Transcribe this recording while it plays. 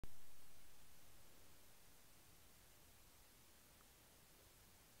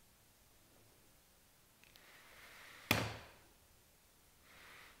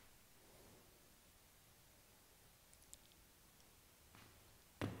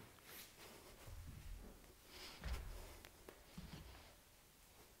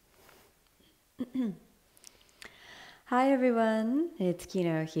Hi everyone, it's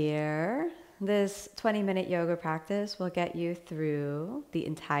Kino here. This 20-minute yoga practice will get you through the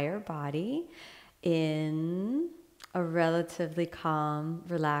entire body in a relatively calm,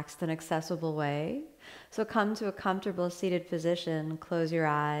 relaxed, and accessible way. So come to a comfortable seated position, close your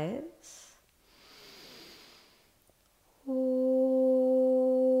eyes.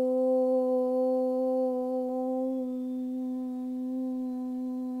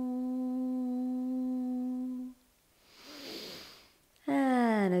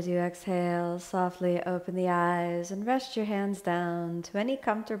 And as you exhale, softly open the eyes and rest your hands down to any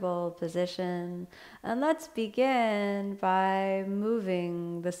comfortable position. And let's begin by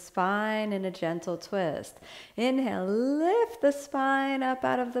moving the spine in a gentle twist. Inhale, lift the spine up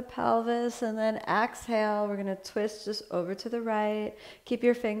out of the pelvis, and then exhale, we're going to twist just over to the right. Keep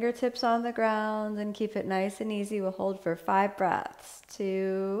your fingertips on the ground and keep it nice and easy. We'll hold for 5 breaths.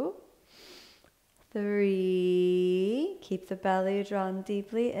 2, 3, keep the belly drawn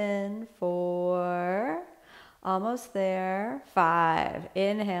deeply in. 4, almost there. 5,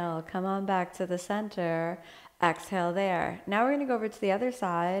 inhale, come on back to the center. Exhale there. Now we're going to go over to the other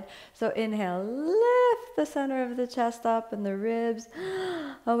side. So inhale, lift the center of the chest up and the ribs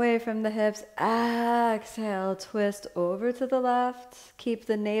away from the hips. Exhale, twist over to the left. Keep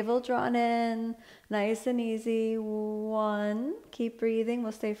the navel drawn in. Nice and easy. 1, keep breathing.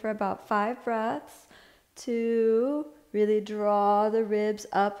 We'll stay for about 5 breaths. 2, really draw the ribs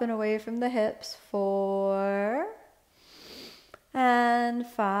up and away from the hips. 4, and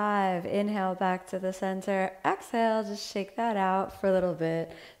 5. Inhale back to the center. Exhale, just shake that out for a little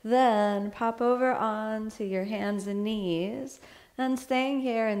bit. Then pop over onto your hands and knees. And staying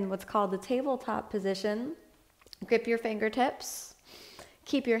here in what's called the tabletop position, grip your fingertips.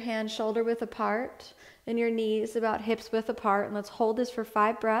 Keep your hands shoulder width apart and your knees about hips width apart. And let's hold this for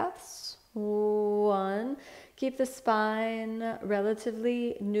 5 breaths. 1, keep the spine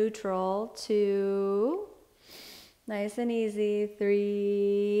relatively neutral. 2, nice and easy.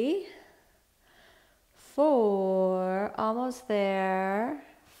 3, 4, almost there.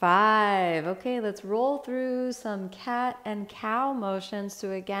 5. Okay, let's roll through some cat and cow motions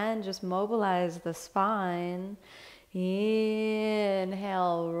to again just mobilize the spine.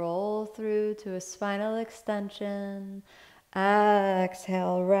 Inhale, roll through to a spinal extension.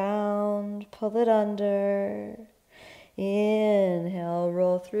 Exhale, round, pull it under. Inhale,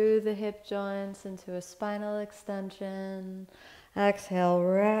 roll through the hip joints into a spinal extension. Exhale,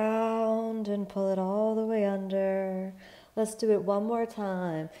 round and pull it all the way under. Let's do it one more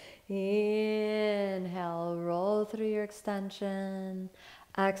time. Inhale, roll through your extension.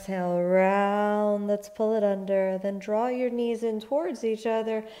 Exhale, round, let's pull it under. Then draw your knees in towards each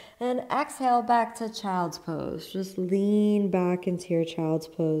other and exhale back to child's pose. Just lean back into your child's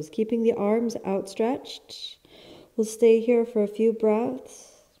pose, keeping the arms outstretched. We'll stay here for a few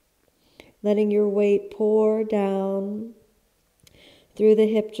breaths, letting your weight pour down through the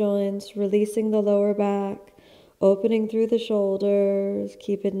hip joints, releasing the lower back, opening through the shoulders.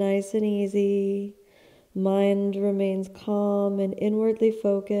 Keep it nice and easy. Mind remains calm and inwardly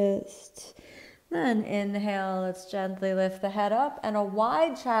focused. Then inhale, let's gently lift the head up and a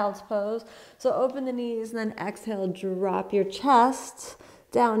wide child's pose. So open the knees and then exhale, drop your chest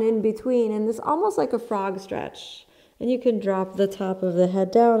down in between. And this almost like a frog stretch. And you can drop the top of the head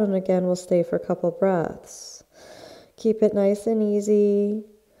down, and again, we'll stay for a couple breaths. Keep it nice and easy.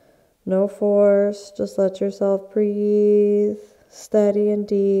 No force, just let yourself breathe, steady and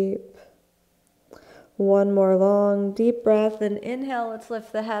deep. One more long, deep breath, and inhale, let's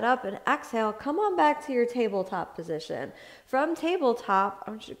lift the head up, and exhale, come on back to your tabletop position. From tabletop,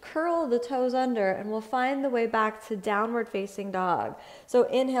 I want you to curl the toes under, and we'll find the way back to downward facing dog. So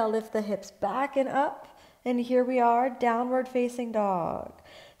inhale, lift the hips back and up, and here we are, downward facing dog.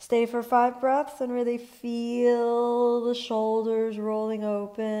 Stay for 5 breaths and really feel the shoulders rolling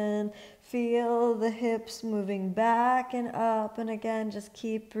open. Feel the hips moving back and up. And again, just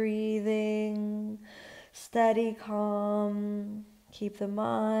keep breathing. Steady, calm. Keep the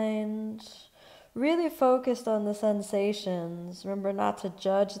mind really focused on the sensations. Remember not to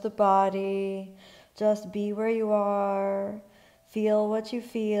judge the body. Just be where you are. Feel what you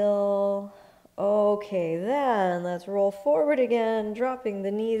feel. Okay, then let's roll forward again, dropping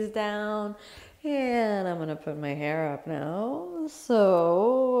the knees down. And I'm going to put my hair up now.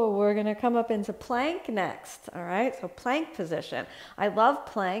 So we're going to come up into plank next. All right, so plank position. I love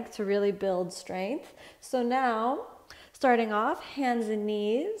plank to really build strength. So now, starting off, hands and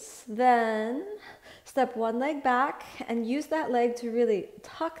knees. Then step one leg back and use that leg to really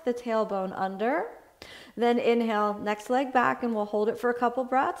tuck the tailbone under. Then inhale, next leg back, and we'll hold it for a couple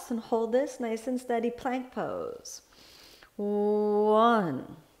breaths and hold this nice and steady plank pose.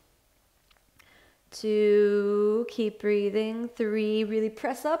 1, 2, keep breathing. 3, really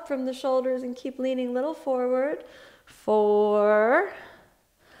press up from the shoulders and keep leaning a little forward. 4,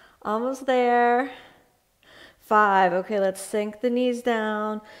 almost there. 5, okay, let's sink the knees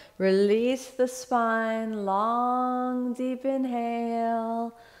down. Release the spine, long, deep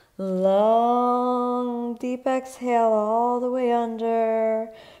inhale. Long, deep exhale all the way under.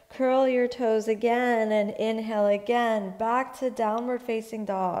 Curl your toes again and inhale again. Back to downward facing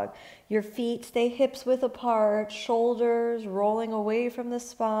dog. Your feet stay hips width apart, shoulders rolling away from the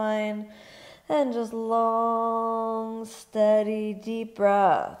spine. And just long, steady, deep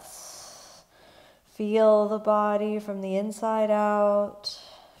breaths. Feel the body from the inside out.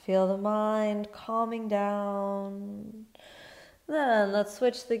 Feel the mind calming down. Then let's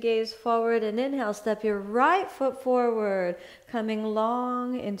switch the gaze forward and inhale. Step your right foot forward, coming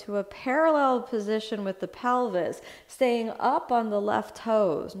long into a parallel position with the pelvis, staying up on the left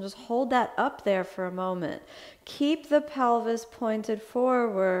toes. And just hold that up there for a moment. Keep the pelvis pointed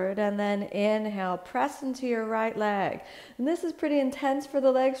forward and then inhale. Press into your right leg. And this is pretty intense for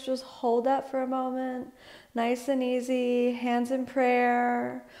the legs. Just hold that for a moment. Nice and easy, hands in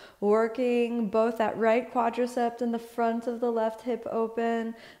prayer, working both that right quadricep and the front of the left hip open.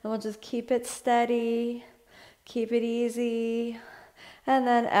 And we'll just keep it steady, keep it easy. And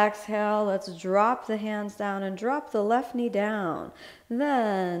then exhale, let's drop the hands down and drop the left knee down.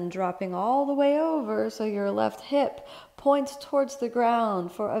 Then dropping all the way over so your left hip points towards the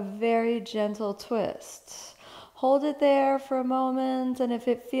ground for a very gentle twist. Hold it there for a moment, and if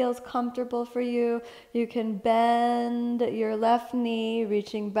it feels comfortable for you, you can bend your left knee,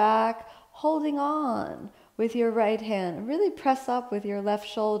 reaching back, holding on with your right hand. Really press up with your left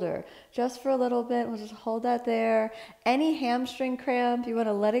shoulder just for a little bit. We'll just hold that there. Any hamstring cramp, you want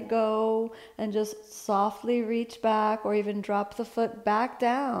to let it go and just softly reach back or even drop the foot back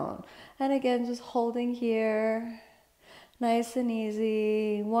down. And again, just holding here. Nice and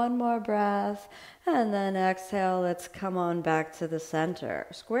easy. One more breath. And then exhale. Let's come on back to the center.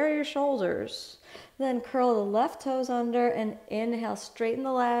 Square your shoulders. Then curl the left toes under and inhale. Straighten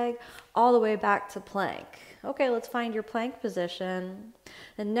the leg all the way back to plank. Okay, let's find your plank position.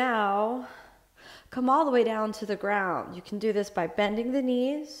 And now come all the way down to the ground. You can do this by bending the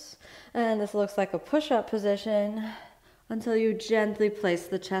knees. And this looks like a push-up position until you gently place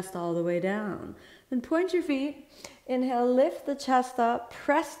the chest all the way down. Then point your feet. Inhale, lift the chest up,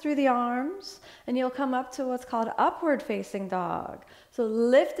 press through the arms, and you'll come up to what's called upward facing dog. So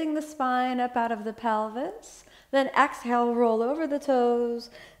lifting the spine up out of the pelvis. Then exhale, roll over the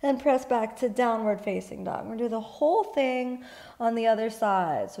toes, and press back to downward facing dog. We're going to do the whole thing on the other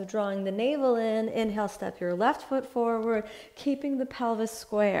side. So drawing the navel in, inhale, step your left foot forward, keeping the pelvis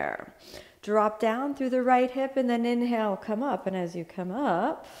square. Drop down through the right hip, and then inhale, come up. And as you come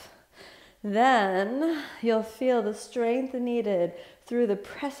up, then you'll feel the strength needed through the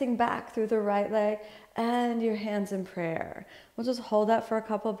pressing back through the right leg and your hands in prayer. We'll just hold that for a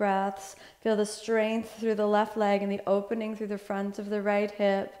couple breaths. Feel the strength through the left leg and the opening through the front of the right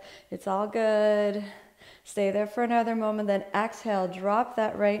hip. It's all good. Stay there for another moment, then exhale, drop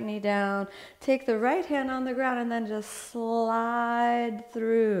that right knee down. Take the right hand on the ground and then just slide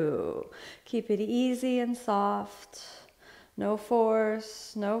through. Keep it easy and soft. No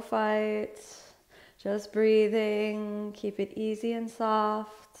force, no fight, just breathing. Keep it easy and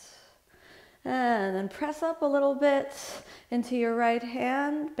soft. And then press up a little bit into your right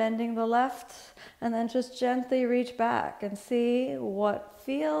hand, bending the left, and then just gently reach back and see what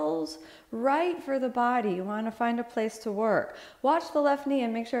feels right for the body. You want to find a place to work. Watch the left knee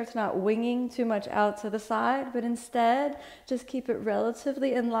and make sure it's not winging too much out to the side, but instead just keep it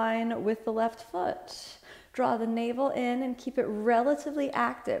relatively in line with the left foot. Draw the navel in and keep it relatively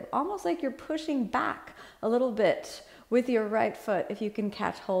active, almost like you're pushing back a little bit with your right foot if you can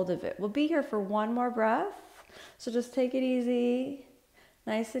catch hold of it. We'll be here for one more breath, so just take it easy,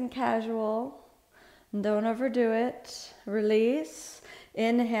 nice and casual. Don't overdo it. Release.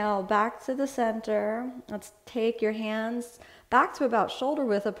 Inhale, back to the center. Let's take your hands back to about shoulder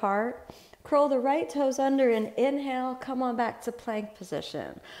width apart. Curl the right toes under and inhale, come on back to plank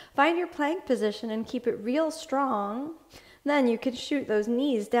position. Find your plank position and keep it real strong. Then you can shoot those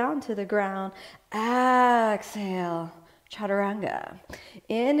knees down to the ground. Exhale, chaturanga.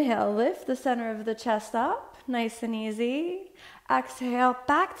 Inhale, lift the center of the chest up, nice and easy. Exhale,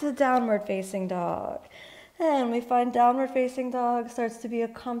 back to downward facing dog. And we find downward facing dog starts to be a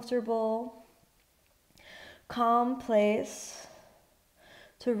comfortable, calm place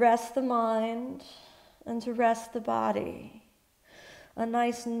to rest the mind, and to rest the body. A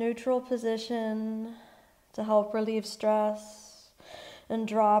nice neutral position to help relieve stress. And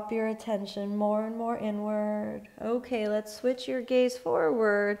drop your attention more and more inward. Okay, let's switch your gaze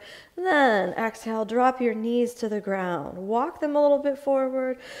forward. Then exhale, drop your knees to the ground. Walk them a little bit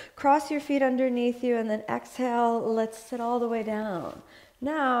forward. Cross your feet underneath you, and then exhale, let's sit all the way down.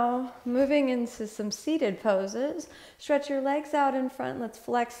 Now, moving into some seated poses. Stretch your legs out in front. Let's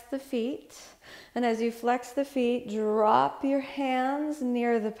flex the feet. And as you flex the feet, drop your hands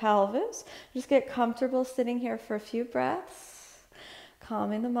near the pelvis. Just get comfortable sitting here for a few breaths.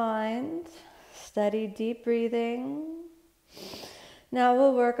 Calming the mind, steady deep breathing. Now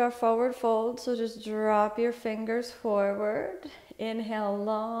we'll work our forward fold, so just drop your fingers forward. Inhale,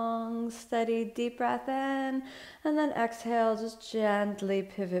 long, steady, deep breath in, and then exhale, just gently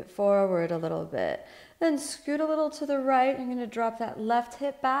pivot forward a little bit. Then scoot a little to the right. You're going to drop that left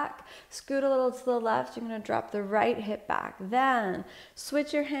hip back. Scoot a little to the left. You're going to drop the right hip back. Then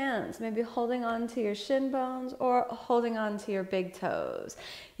switch your hands, maybe holding on to your shin bones or holding on to your big toes.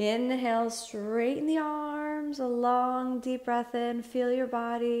 Inhale, straighten the arms, a long, deep breath in. Feel your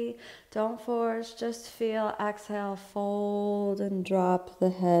body. Don't force, just feel. Exhale, fold and drop the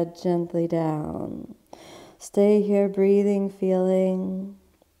head gently down. Stay here, breathing, feeling.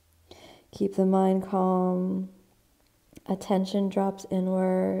 Keep the mind calm. Attention drops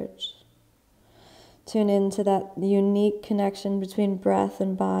inwards. Tune into that unique connection between breath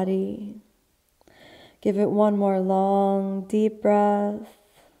and body. Give it one more long, deep breath.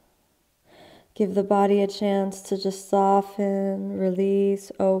 Give the body a chance to just soften,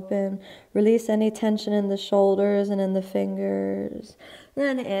 release, open. Release any tension in the shoulders and in the fingers.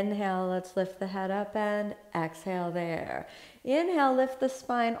 Then inhale, let's lift the head up and exhale there. Inhale, lift the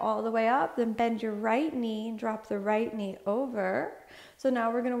spine all the way up, then bend your right knee, drop the right knee over. So now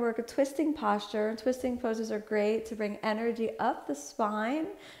we're going to work a twisting posture. Twisting poses are great to bring energy up the spine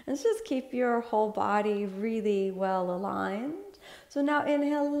and just keep your whole body really well aligned. So now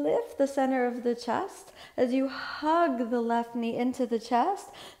inhale, lift the center of the chest as you hug the left knee into the chest,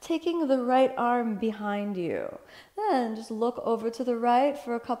 taking the right arm behind you. Then just look over to the right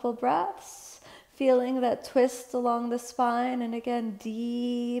for a couple breaths, feeling that twist along the spine, and again,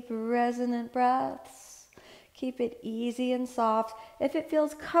 deep, resonant breaths. Keep it easy and soft. If it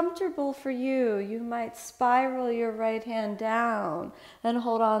feels comfortable for you, you might spiral your right hand down and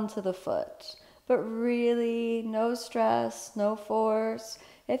hold on to the foot. But really, no stress, no force.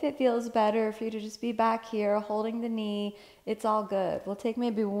 If it feels better for you to just be back here holding the knee, it's all good. We'll take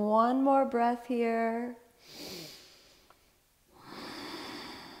maybe one more breath here.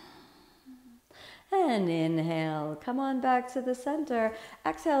 And inhale, come on back to the center.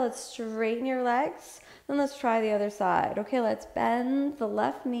 Exhale, let's straighten your legs. Then let's try the other side. Okay, let's bend the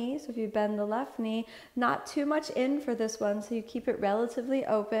left knee. So if you bend the left knee, not too much in for this one, so you keep it relatively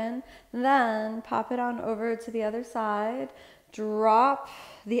open. Then pop it on over to the other side. Drop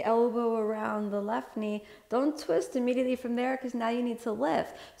the elbow around the left knee. Don't twist immediately from there because now you need to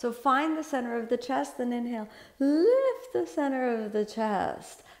lift. So find the center of the chest and inhale. Lift the center of the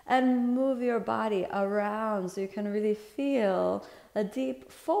chest and move your body around so you can really feel a deep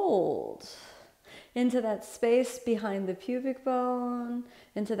fold into that space behind the pubic bone,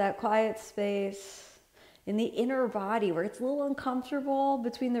 into that quiet space in the inner body where it's a little uncomfortable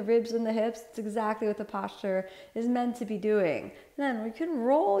between the ribs and the hips. It's exactly what the posture is meant to be doing. Then we can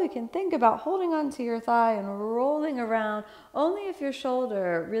roll. You can think about holding onto your thigh and rolling around only if your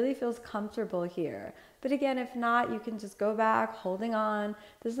shoulder really feels comfortable here. But again, if not, you can just go back holding on.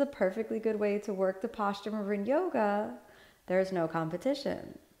 This is a perfectly good way to work the posture. Remember, in yoga, there's no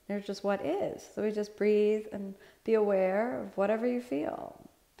competition. There's just what is. So we just breathe and be aware of whatever you feel.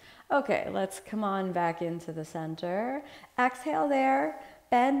 Okay, let's come on back into the center. Exhale there.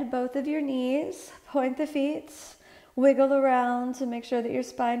 Bend both of your knees. Point the feet. Wiggle around to make sure that your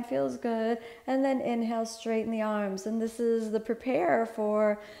spine feels good. And then inhale, straighten the arms. And this is the prepare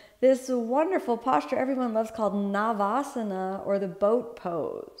for this wonderful posture everyone loves called Navasana, or the boat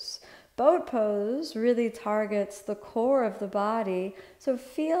pose. Boat pose really targets the core of the body. So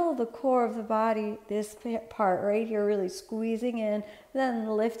feel the core of the body, this part right here, really squeezing in. Then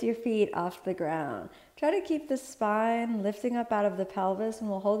lift your feet off the ground. Try to keep the spine lifting up out of the pelvis, and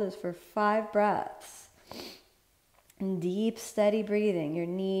we'll hold this for 5 breaths. And deep, steady breathing. Your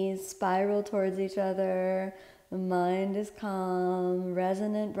knees spiral towards each other. The mind is calm,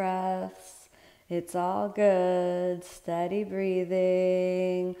 resonant breaths. It's all good. Steady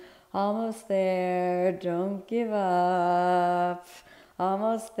breathing. Almost there. Don't give up.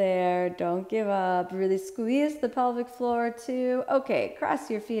 Almost there. Don't give up. Really squeeze the pelvic floor too. Okay, cross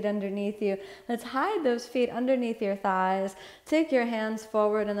your feet underneath you. Let's hide those feet underneath your thighs. Take your hands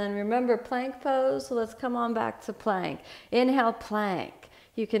forward and then remember plank pose. So let's come on back to plank. Inhale, plank.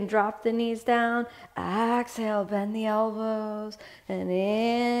 You can drop the knees down. Exhale, bend the elbows. And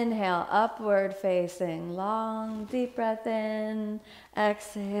inhale, upward facing. Long, deep breath in.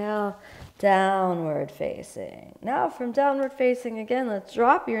 Exhale, downward facing. Now from downward facing again, let's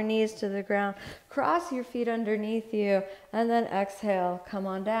drop your knees to the ground. Cross your feet underneath you. And then exhale, come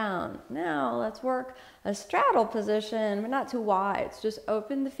on down. Now let's work a straddle position, but not too wide. So just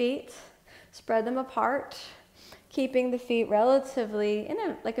open the feet, spread them apart, keeping the feet relatively in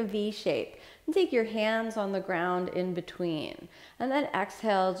like a V shape. And take your hands on the ground in between. And then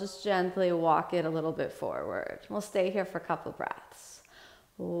exhale, just gently walk it a little bit forward. We'll stay here for a couple breaths.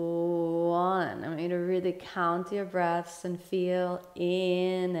 1, I want you to really count your breaths and feel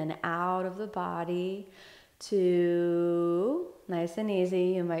in and out of the body. 2, nice and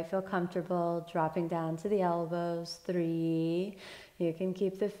easy. You might feel comfortable dropping down to the elbows. 3, you can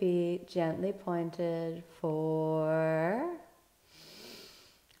keep the feet gently pointed. 4,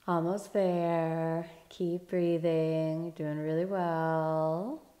 almost there. Keep breathing. You're doing really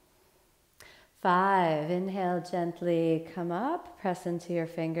well. 5, inhale gently, come up, press into your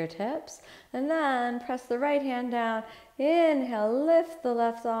fingertips, and then press the right hand down. Inhale, lift the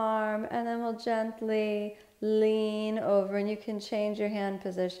left arm, and then we'll gently lean over, and you can change your hand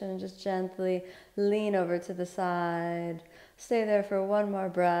position and just gently lean over to the side. Stay there for one more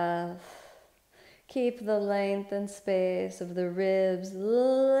breath. Keep the length and space of the ribs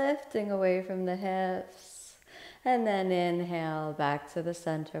lifting away from the hips. And then inhale back to the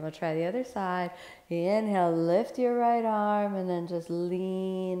center. We'll try the other side. Inhale, lift your right arm and then just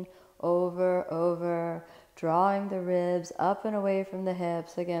lean over, drawing the ribs up and away from the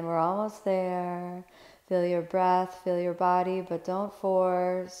hips. Again, we're almost there. Feel your breath, feel your body, but don't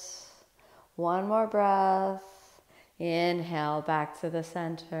force. One more breath. Inhale back to the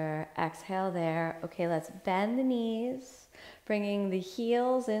center. Exhale there. Okay, let's bend the knees, bringing the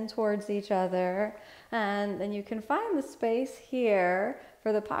heels in towards each other. And then you can find the space here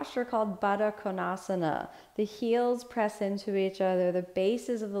for the posture called Baddha Konasana. The heels press into each other, the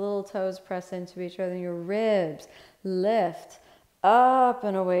bases of the little toes press into each other, and your ribs lift up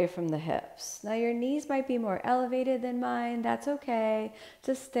and away from the hips. Now your knees might be more elevated than mine. That's okay.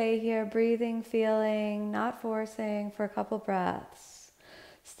 Just stay here, breathing, feeling, not forcing for a couple breaths.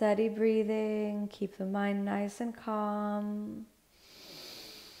 Steady breathing, keep the mind nice and calm.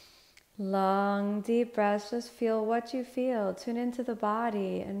 Long, deep breaths. Just feel what you feel. Tune into the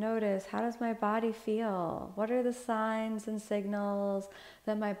body and notice, how does my body feel? What are the signs and signals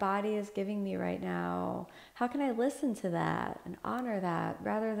that my body is giving me right now? How can I listen to that and honor that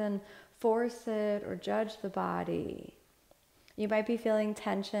rather than force it or judge the body? You might be feeling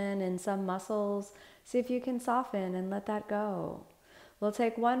tension in some muscles. See if you can soften and let that go. We'll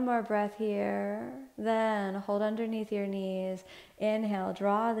take one more breath here, then hold underneath your knees. Inhale,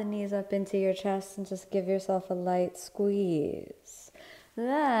 draw the knees up into your chest and just give yourself a light squeeze.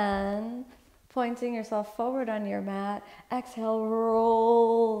 Then, pointing yourself forward on your mat, exhale,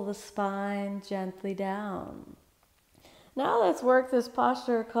 roll the spine gently down. Now let's work this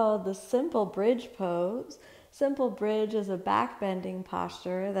posture called the simple bridge pose. Simple bridge is a back bending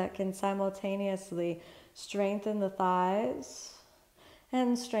posture that can simultaneously strengthen the thighs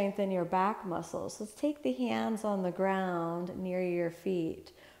and strengthen your back muscles. Let's take the hands on the ground near your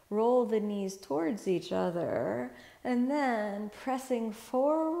feet. Roll the knees towards each other, and then pressing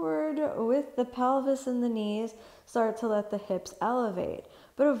forward with the pelvis and the knees, start to let the hips elevate.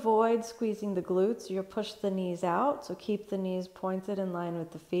 But avoid squeezing the glutes. You'll push the knees out, so keep the knees pointed in line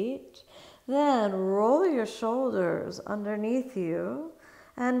with the feet. Then roll your shoulders underneath you,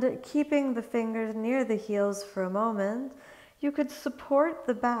 and keeping the fingers near the heels for a moment, you could support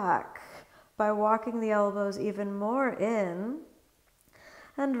the back by walking the elbows even more in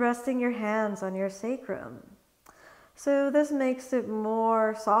and resting your hands on your sacrum. So this makes it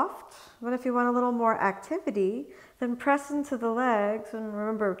more soft, but if you want a little more activity, then press into the legs, and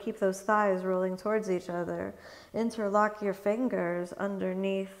remember, keep those thighs rolling towards each other. Interlock your fingers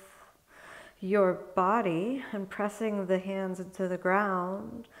underneath your body and pressing the hands into the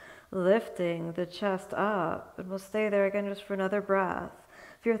ground, lifting the chest up, and we'll stay there again just for another breath.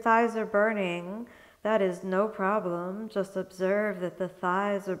 If your thighs are burning, that is no problem. Just observe that the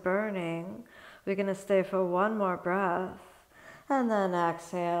thighs are burning. We're going to stay for one more breath, and then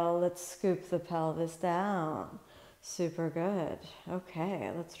exhale. Let's scoop the pelvis down. Super good. Okay,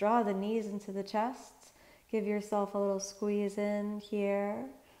 let's draw the knees into the chest. Give yourself a little squeeze in here,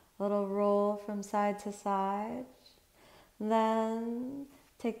 a little roll from side to side. Then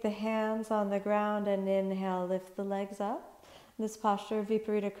take the hands on the ground and inhale, lift the legs up. This posture of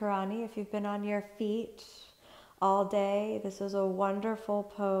Viparita Karani, if you've been on your feet all day, this is a wonderful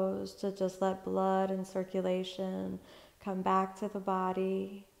pose to just let blood and circulation come back to the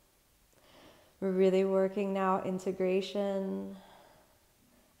body. We're really working now integration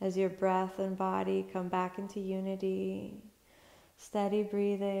as your breath and body come back into unity. Steady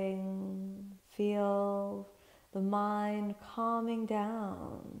breathing, feel the mind calming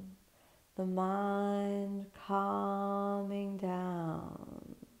down, the mind calming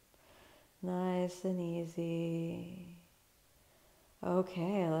down, nice and easy.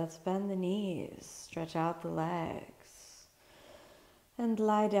 Okay, let's bend the knees, stretch out the legs, and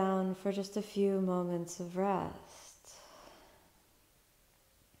lie down for just a few moments of rest.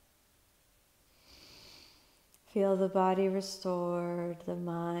 Feel the body restored, the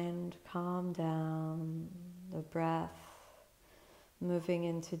mind calm down, the breath moving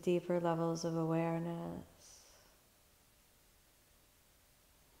into deeper levels of awareness.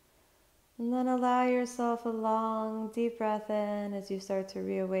 And then allow yourself a long, deep breath in as you start to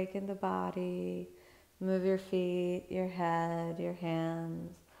reawaken the body. Move your feet, your head, your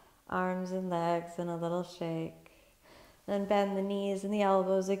hands, arms and legs in a little shake. Then bend the knees and the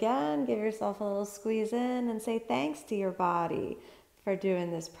elbows again. Give yourself a little squeeze in and say thanks to your body for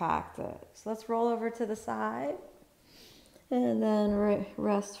doing this practice. Let's roll over to the side and then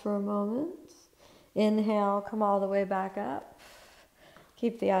rest for a moment. Inhale, come all the way back up.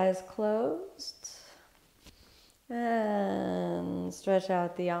 Keep the eyes closed. And stretch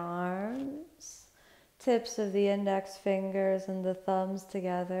out the arms. Tips of the index fingers and the thumbs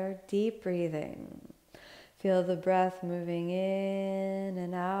together. Deep breathing. Feel the breath moving in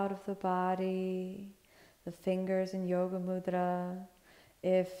and out of the body, the fingers in yoga mudra.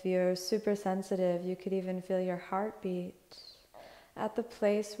 If you're super sensitive, you could even feel your heartbeat at the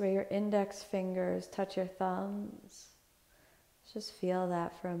place where your index fingers touch your thumbs. Just feel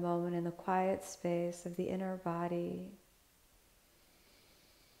that for a moment in the quiet space of the inner body.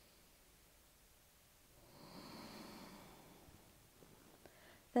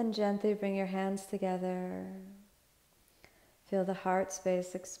 Then gently bring your hands together. Feel the heart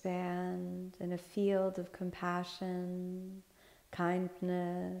space expand in a field of compassion,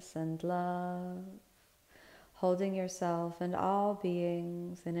 kindness, and love. Holding yourself and all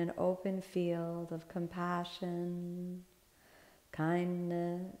beings in an open field of compassion,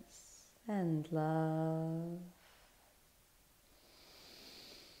 kindness, and love.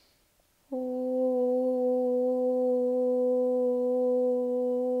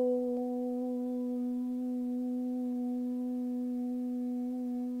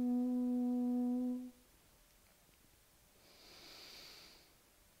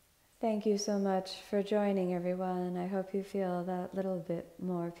 Thank you so much for joining, everyone. I hope you feel that little bit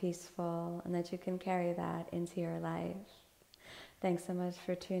more peaceful and that you can carry that into your life. Thanks so much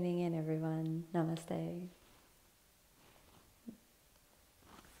for tuning in, everyone. Namaste.